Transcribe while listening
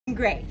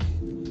Grace.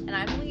 And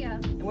I'm Leah.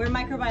 And we're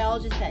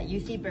microbiologists at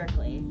UC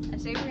Berkeley. And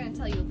today we're going to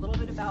tell you a little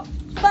bit about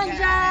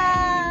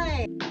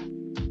fungi!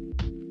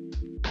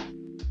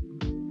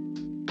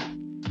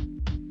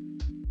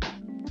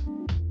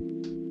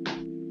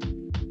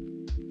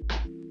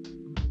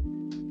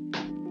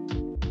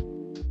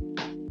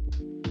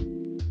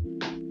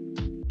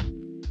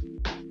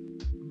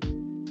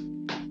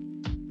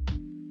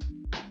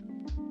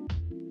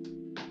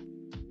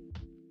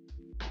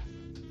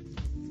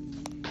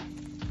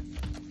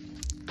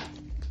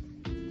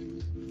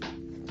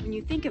 When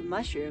you think of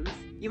mushrooms,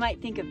 you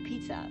might think of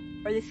pizza,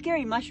 or the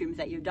scary mushrooms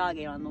that your dog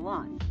ate on the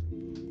lawn.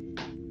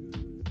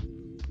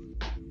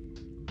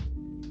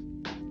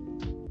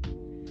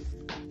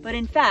 But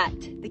in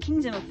fact, the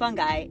kingdom of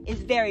fungi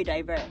is very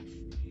diverse.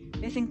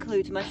 This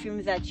includes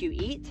mushrooms that you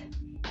eat,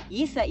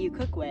 yeast that you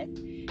cook with,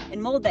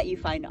 and mold that you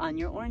find on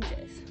your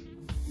oranges.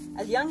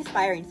 As young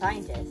aspiring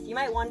scientists, you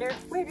might wonder,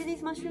 where do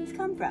these mushrooms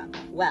come from?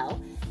 Well,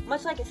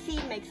 much like a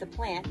seed makes a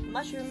plant,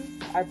 mushrooms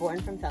are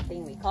born from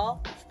something we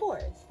call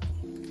spores.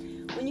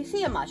 When you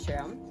see a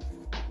mushroom,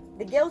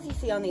 the gills you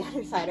see on the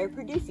underside are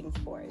producing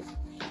spores.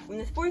 When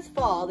the spores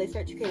fall, they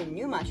start to create a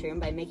new mushroom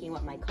by making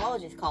what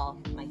mycologists call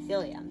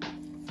mycelium.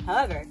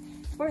 However,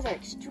 spores are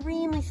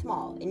extremely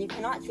small and you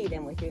cannot see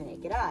them with your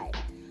naked eye.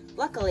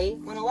 Luckily,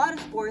 when a lot of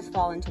spores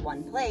fall into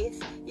one place,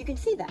 you can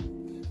see them.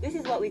 This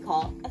is what we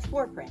call a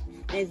spore print,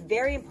 and is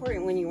very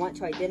important when you want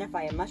to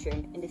identify a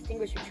mushroom and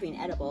distinguish between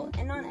edible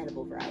and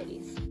non-edible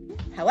varieties.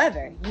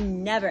 However, you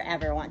never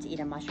ever want to eat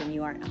a mushroom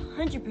you aren't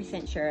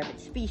 100% sure of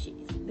its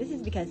species. This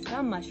is because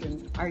some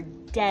mushrooms are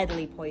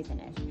deadly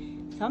poisonous.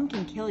 Some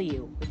can kill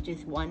you with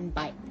just one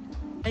bite.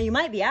 Now you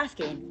might be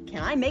asking,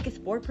 can I make a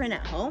spore print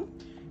at home?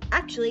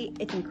 Actually,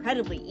 it's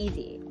incredibly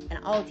easy, and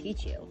I'll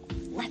teach you.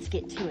 Let's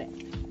get to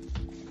it.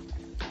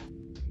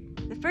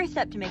 The first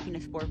step to making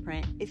a spore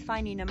print is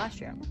finding a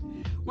mushroom.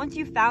 Once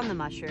you've found the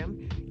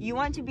mushroom, you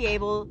want to be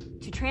able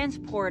to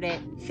transport it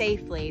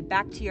safely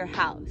back to your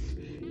house.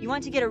 You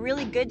want to get a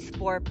really good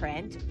spore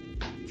print,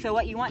 so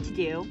what you want to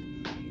do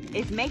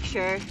is make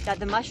sure that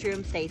the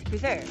mushroom stays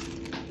preserved.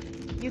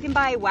 You can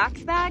buy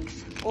wax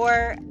bags,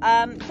 or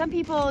some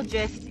people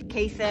just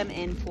case them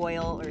in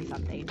foil or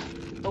something,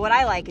 but what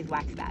I like is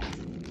wax bags.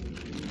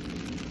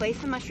 Place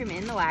the mushroom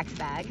in the wax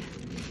bag,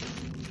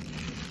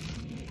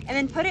 and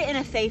then put it in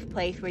a safe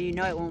place where you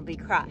know it won't be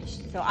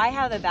crushed. So I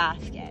have a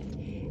basket,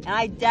 and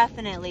I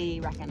definitely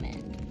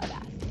recommend a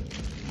basket.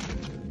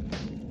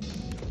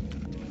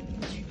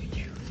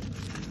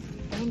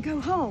 And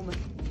go home.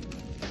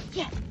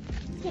 Yes,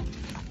 yes.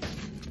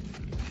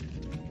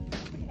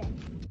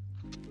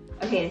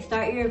 Okay, to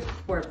start your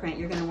spore print,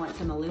 you're gonna want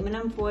some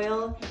aluminum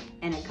foil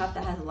and a cup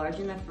that has a large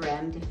enough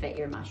rim to fit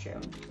your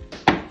mushroom.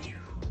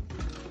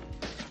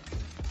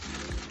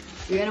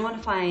 You're gonna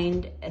wanna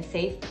find a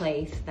safe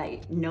place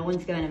that no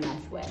one's gonna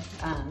mess with.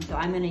 So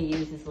I'm gonna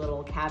use this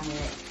little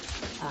cabinet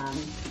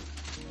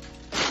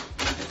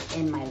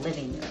in my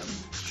living room.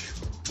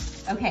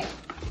 Okay,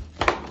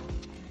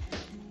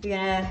 you're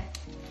gonna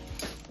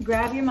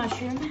grab your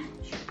mushroom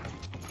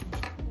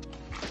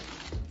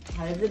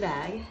out of the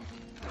bag.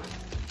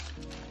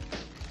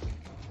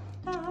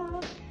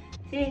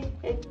 See,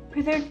 it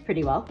preserves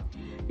pretty well.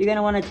 You're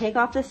gonna wanna take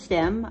off the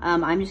stem.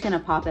 I'm just gonna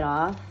pop it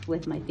off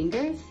with my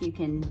fingers. You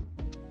can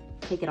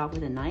take it off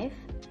with a knife.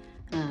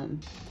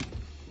 It's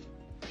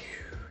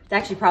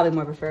actually probably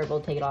more preferable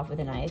to take it off with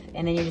a knife.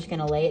 And then you're just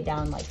gonna lay it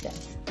down like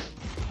this.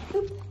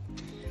 Boop.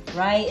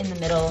 Right in the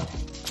middle.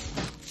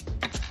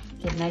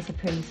 Get nice and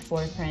pretty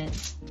spore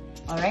print.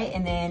 All right,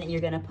 and then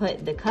you're gonna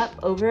put the cup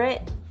over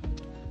it.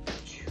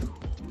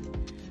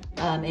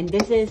 And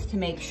this is to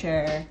make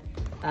sure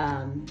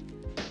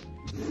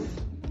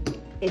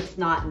it's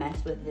not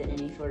messed with in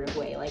any sort of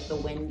way, like the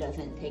wind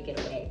doesn't take it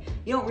away.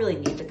 You don't really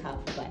need the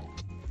cup, but.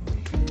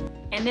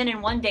 And then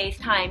in 1 day's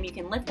time, you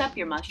can lift up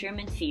your mushroom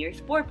and see your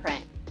spore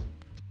print.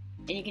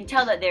 And you can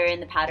tell that they're in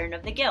the pattern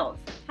of the gills.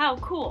 How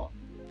cool.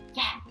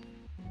 Yeah.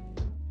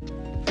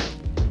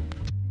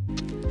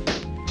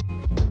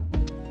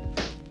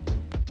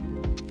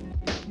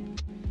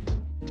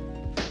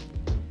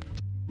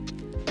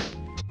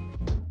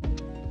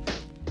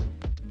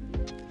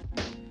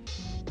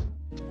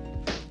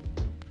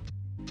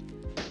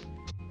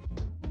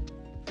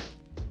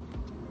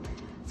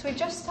 So we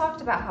just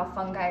talked about how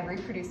fungi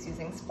reproduce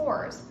using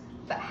spores,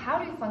 but how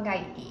do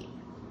fungi eat?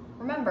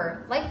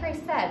 Remember, like Grace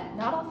said,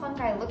 not all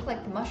fungi look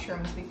like the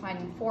mushrooms we find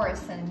in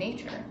forests and in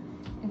nature.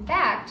 In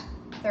fact,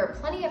 there are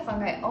plenty of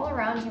fungi all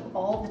around you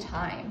all the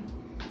time.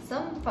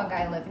 Some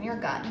fungi live in your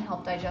gut and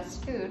help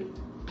digest food.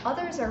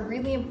 Others are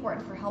really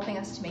important for helping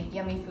us to make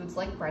yummy foods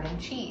like bread and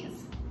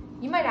cheese.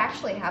 You might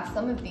actually have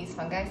some of these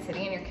fungi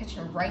sitting in your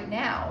kitchen right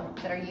now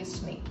that are used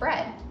to make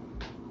bread.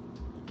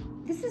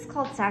 This is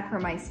called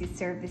Saccharomyces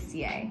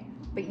cerevisiae,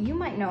 but you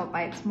might know it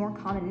by its more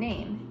common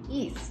name,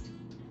 yeast.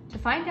 To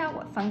find out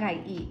what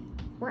fungi eat,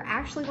 we're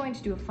actually going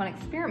to do a fun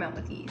experiment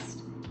with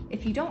yeast.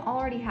 If you don't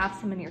already have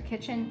some in your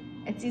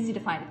kitchen, it's easy to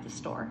find at the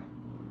store.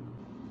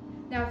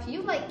 Now, if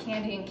you like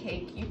candy and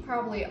cake, you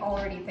probably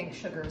already think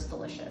sugar is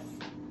delicious.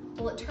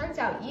 Well, it turns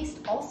out yeast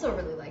also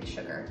really like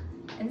sugar.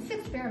 In this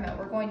experiment,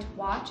 we're going to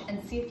watch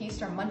and see if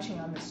yeast are munching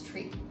on this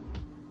treat.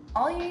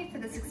 All you need for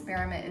this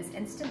experiment is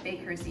instant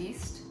baker's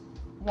yeast,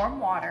 warm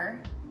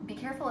water, be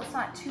careful it's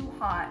not too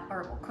hot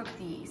or it will cook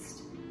the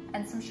yeast,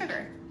 and some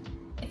sugar.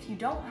 If you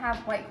don't have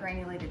white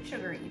granulated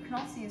sugar, you can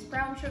also use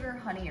brown sugar,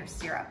 honey, or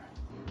syrup.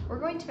 We're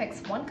going to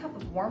mix 1 cup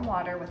of warm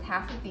water with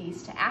half of the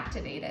yeast to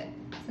activate it,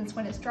 since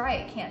when it's dry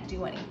it can't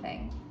do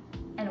anything.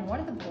 And in one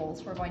of the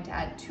bowls, we're going to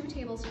add 2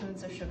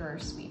 tablespoons of sugar or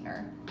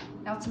sweetener.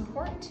 Now it's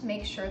important to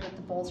make sure that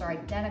the bowls are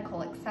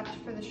identical except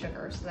for the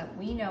sugar so that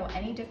we know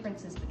any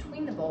differences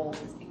between the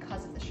bowls is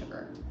because of the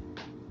sugar.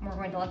 And we're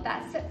going to let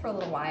that sit for a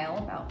little while,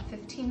 about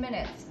 15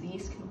 minutes, so the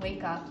yeast can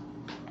wake up.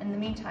 And in the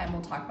meantime,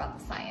 we'll talk about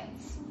the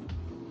science.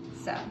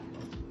 So,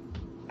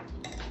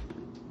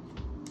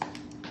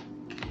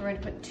 we're going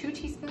to put 2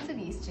 teaspoons of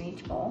yeast in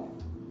each bowl.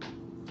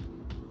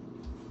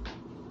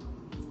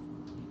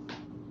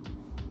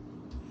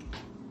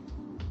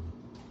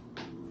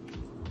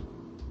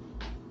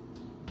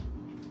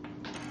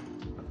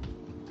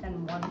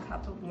 And 1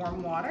 cup of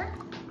warm water.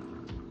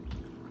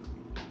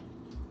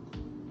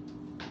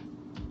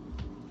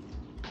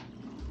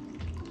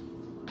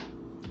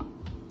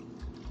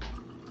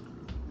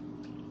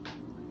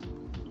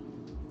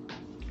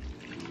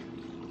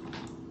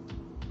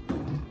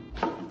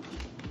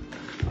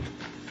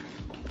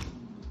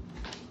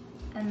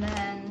 And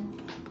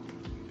then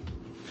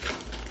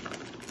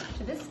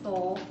to this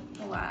bowl,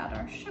 we'll add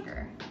our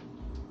sugar.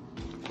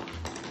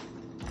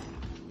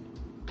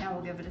 Now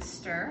we'll give it a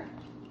stir.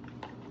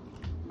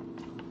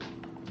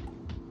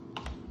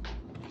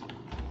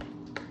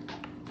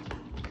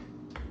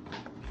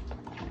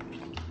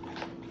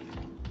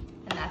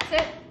 And that's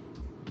it.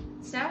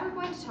 So now we're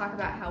going to talk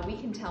about how we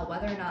can tell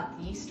whether or not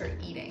the yeast are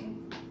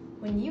eating.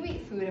 When you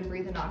eat food and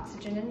breathe in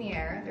oxygen in the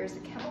air, there's a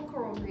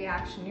chemical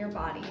reaction in your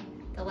body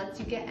that lets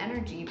you get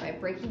energy by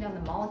breaking down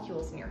the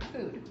molecules in your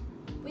food.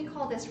 We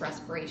call this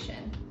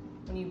respiration.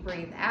 When you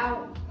breathe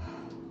out,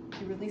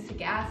 you release a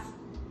gas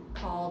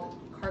called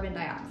carbon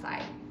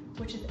dioxide,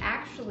 which is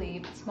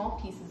actually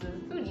small pieces of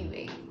the food you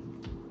ate.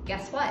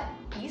 Guess what?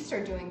 Yeast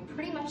are doing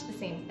pretty much the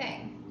same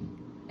thing.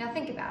 Now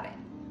think about it.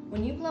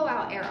 When you blow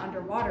out air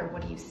underwater,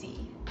 what do you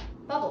see?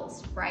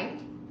 Bubbles,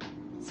 right?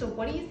 So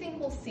what do you think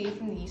we'll see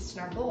from the yeast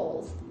in our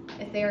bowls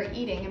if they are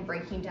eating and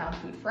breaking down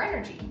food for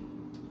energy?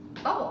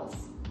 Bubbles.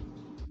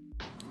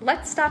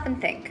 Let's stop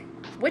and think.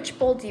 Which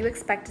bowl do you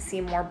expect to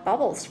see more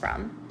bubbles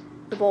from?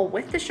 The bowl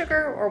with the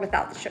sugar or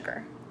without the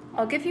sugar?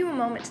 I'll give you a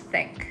moment to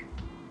think.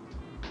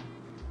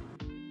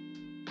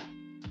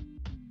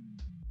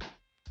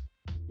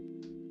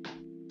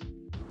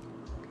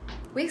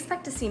 We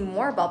expect to see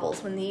more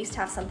bubbles when the yeast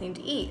have something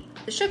to eat,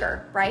 the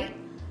sugar, right?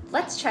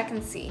 Let's check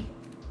and see.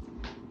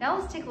 Now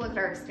let's take a look at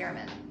our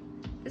experiment.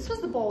 This was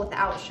the bowl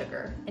without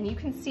sugar, and you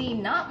can see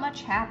not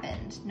much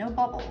happened, no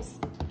bubbles.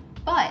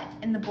 But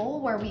in the bowl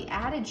where we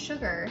added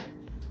sugar,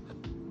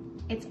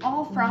 it's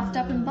all frothed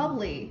up and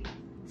bubbly.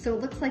 So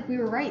it looks like we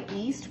were right, the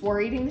yeast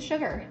were eating the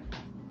sugar.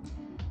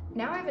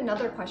 Now I have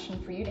another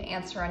question for you to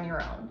answer on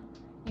your own.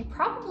 You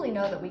probably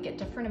know that we get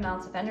different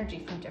amounts of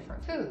energy from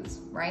different foods,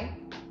 right?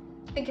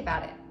 Think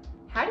about it.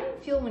 How do you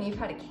feel when you've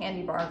had a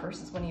candy bar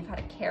versus when you've had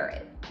a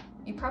carrot?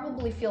 You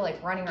probably feel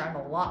like running around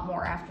a lot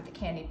more after the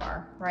candy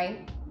bar,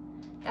 right?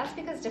 That's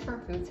because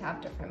different foods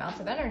have different amounts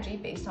of energy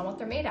based on what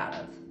they're made out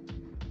of.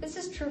 This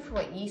is true for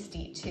what yeast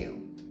eat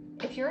too.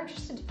 If you're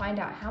interested to find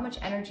out how much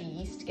energy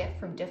yeast get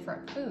from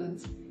different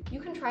foods, you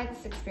can try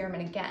this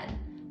experiment again,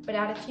 but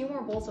add a few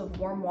more bowls of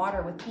warm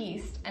water with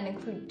yeast and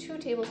include 2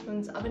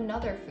 tablespoons of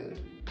another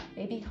food.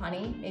 Maybe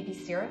honey, maybe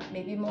syrup,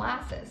 maybe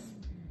molasses.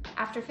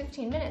 After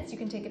 15 minutes, you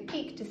can take a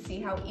peek to see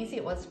how easy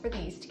it was for the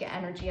yeast to get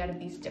energy out of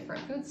these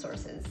different food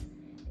sources.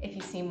 If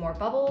you see more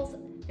bubbles,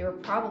 they were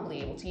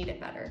probably able to eat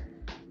it better.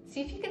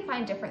 See if you can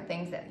find different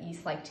things that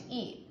yeast like to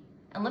eat.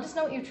 And let us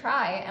know what you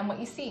try and what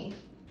you see.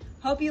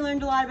 Hope you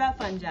learned a lot about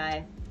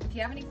fungi. If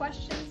you have any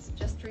questions,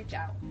 just reach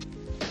out.